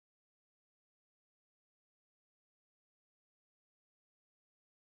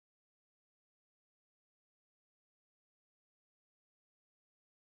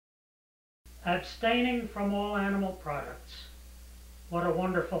Abstaining from all animal products. What a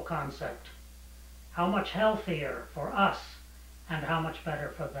wonderful concept. How much healthier for us and how much better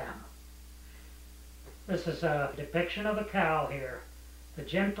for them. This is a depiction of a cow here. The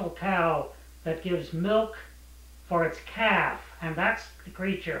gentle cow that gives milk for its calf. And that's the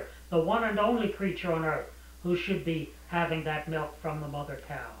creature, the one and only creature on earth who should be having that milk from the mother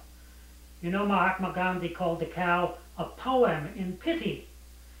cow. You know, Mahatma Gandhi called the cow a poem in pity.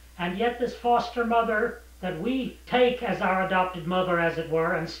 And yet this foster mother that we take as our adopted mother, as it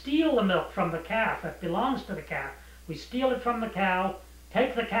were, and steal the milk from the calf that belongs to the calf. We steal it from the cow,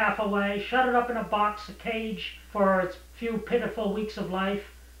 take the calf away, shut it up in a box, a cage, for its few pitiful weeks of life,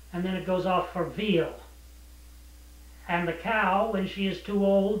 and then it goes off for veal. And the cow, when she is too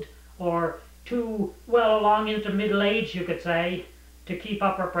old, or too well along into middle age, you could say, to keep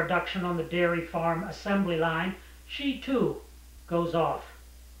up her production on the dairy farm assembly line, she too goes off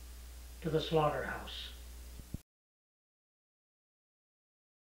to the slaughterhouse.